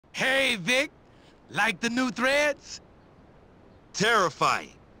Hey, Vic. Like the new threads? Terrifying.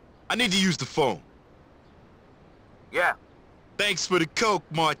 I need to use the phone. Yeah. Thanks for the coke,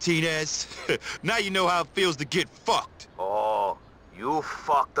 Martinez. Now you know how it feels to get fucked. Oh, you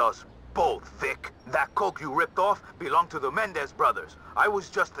fucked us both, Vic. That coke you ripped off belonged to the Mendez brothers. I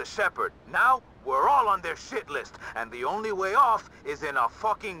was just the shepherd. Now, we're all on their shit list, and the only way off is in a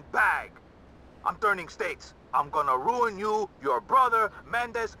fucking bag. I'm turning states. I'm gonna ruin you, your brother,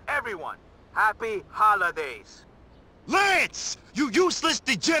 Mendez, everyone. Happy holidays. Lance! You useless,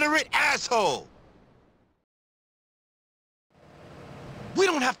 degenerate asshole! We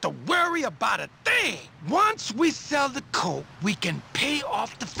don't have to worry about a thing. Once we sell the coke, we can pay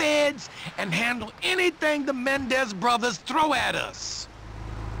off the feds and handle anything the Mendez brothers throw at us.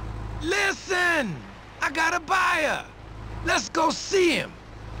 Listen, I got a buyer. Let's go see him.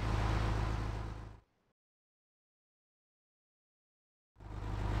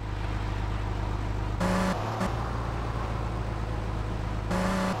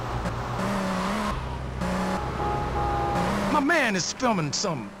 My man is filming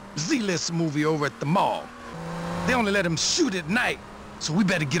some Z-list movie over at the mall. They only let him shoot at night, so we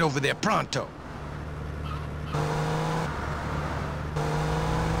better get over there pronto.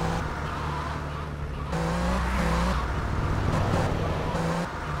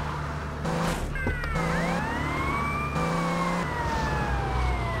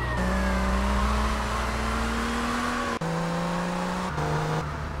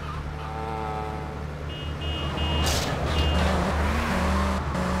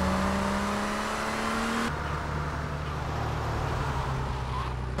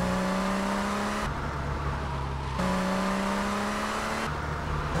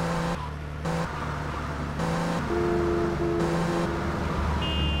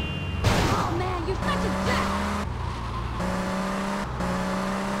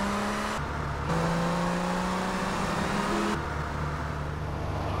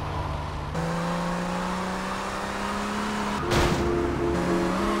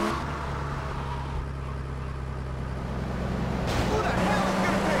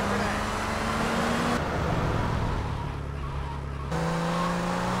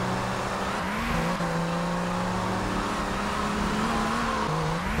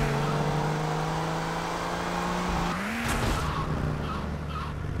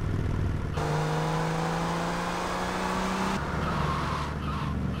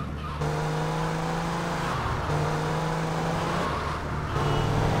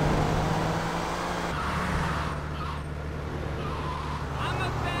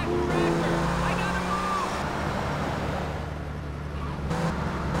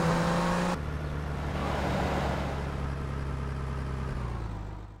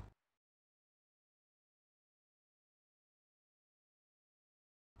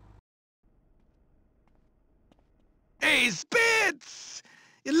 Hey, Spitz!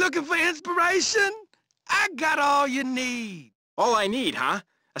 You looking for inspiration? I got all you need. All I need, huh?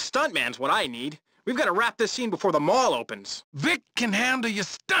 A stuntman's what I need. We've got to wrap this scene before the mall opens. Vic can handle your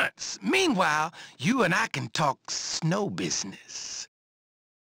stunts. Meanwhile, you and I can talk snow business.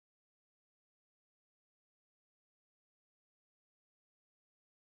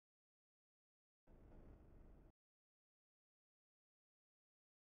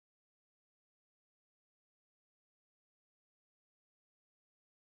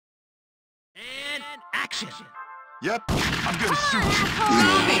 And action! Yep, I'm gonna shoot you.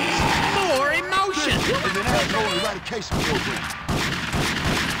 More emotion! As an asshole eradication program.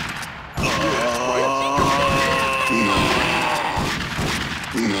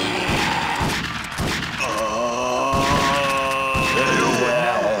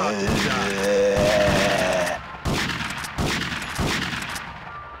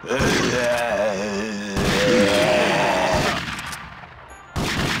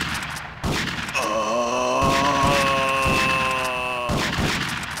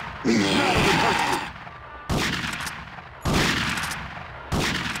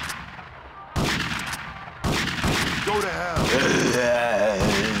 Go to hell.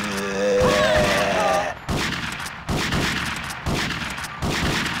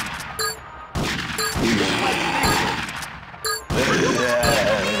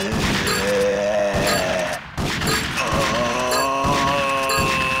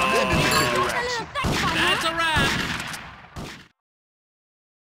 That's a wrap!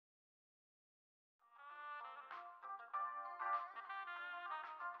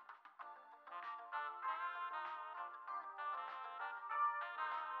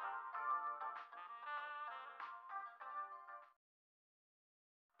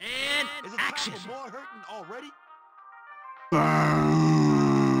 Is it action! more hurting already?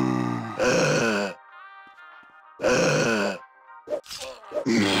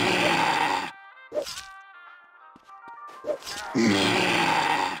 You're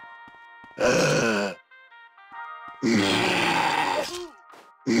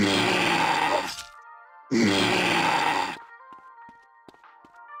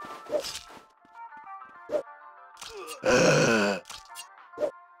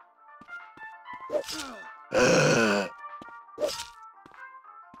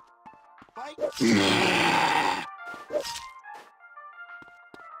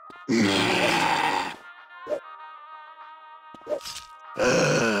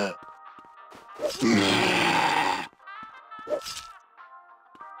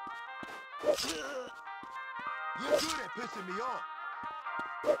good at pissing me off.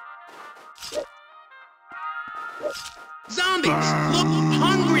 Zombies, look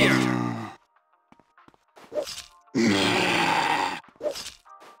hungrier.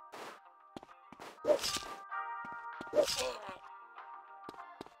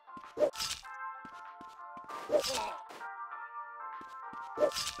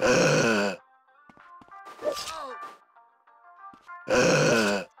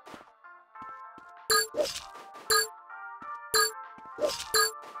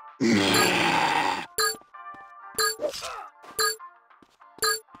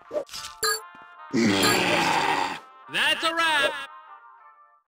 That's a wrap.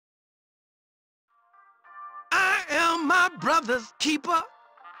 I am my brother's keeper.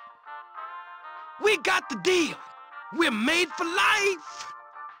 We got the deal. We're made for life.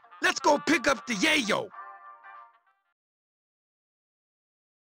 Let's go pick up the yayo.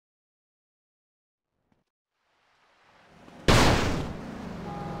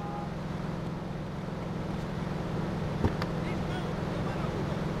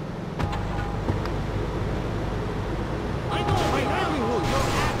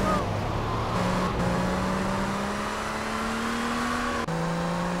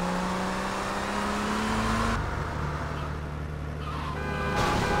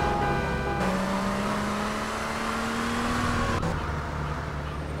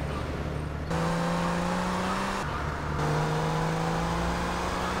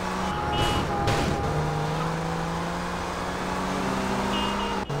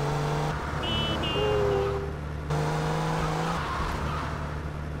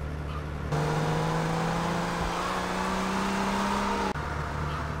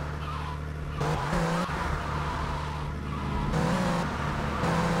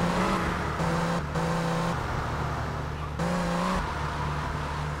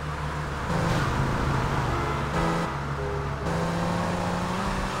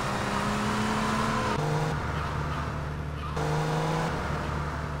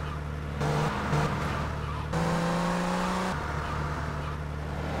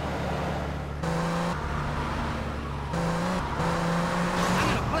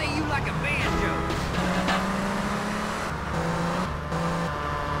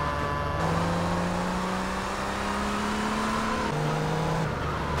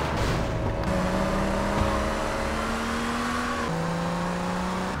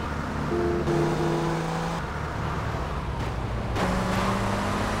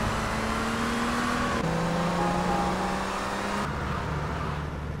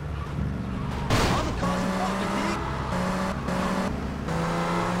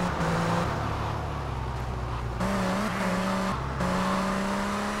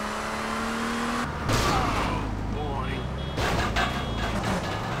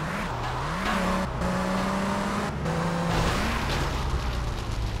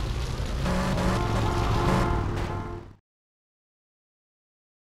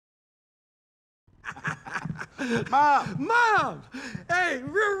 Mom! Mom! Hey,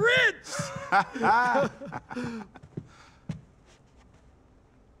 we're rich!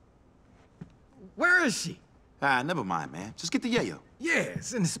 Where is she? Never mind, man. Just get the yayo.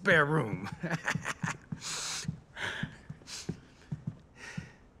 Yes, in the spare room.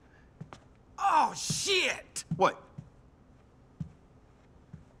 Oh, shit! What?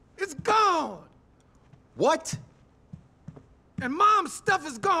 It's gone! What? And Mom's stuff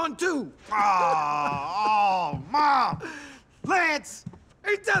is gone, too! Oh, Mom! Lance!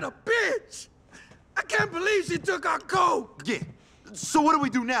 Ain't that a bitch? I can't believe she took our coke! Yeah. So what do we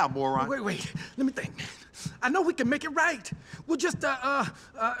do now, moron? Wait. Let me think. I know we can make it right. We'll just,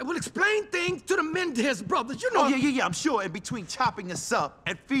 we'll explain things to the Mendez brothers, you know. Oh, yeah. I'm sure. And between chopping us up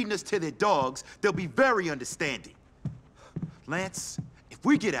and feeding us to their dogs, they'll be very understanding. Lance, if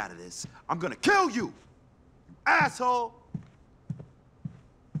we get out of this, I'm gonna kill you! Asshole!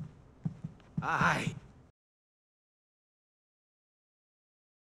 All right.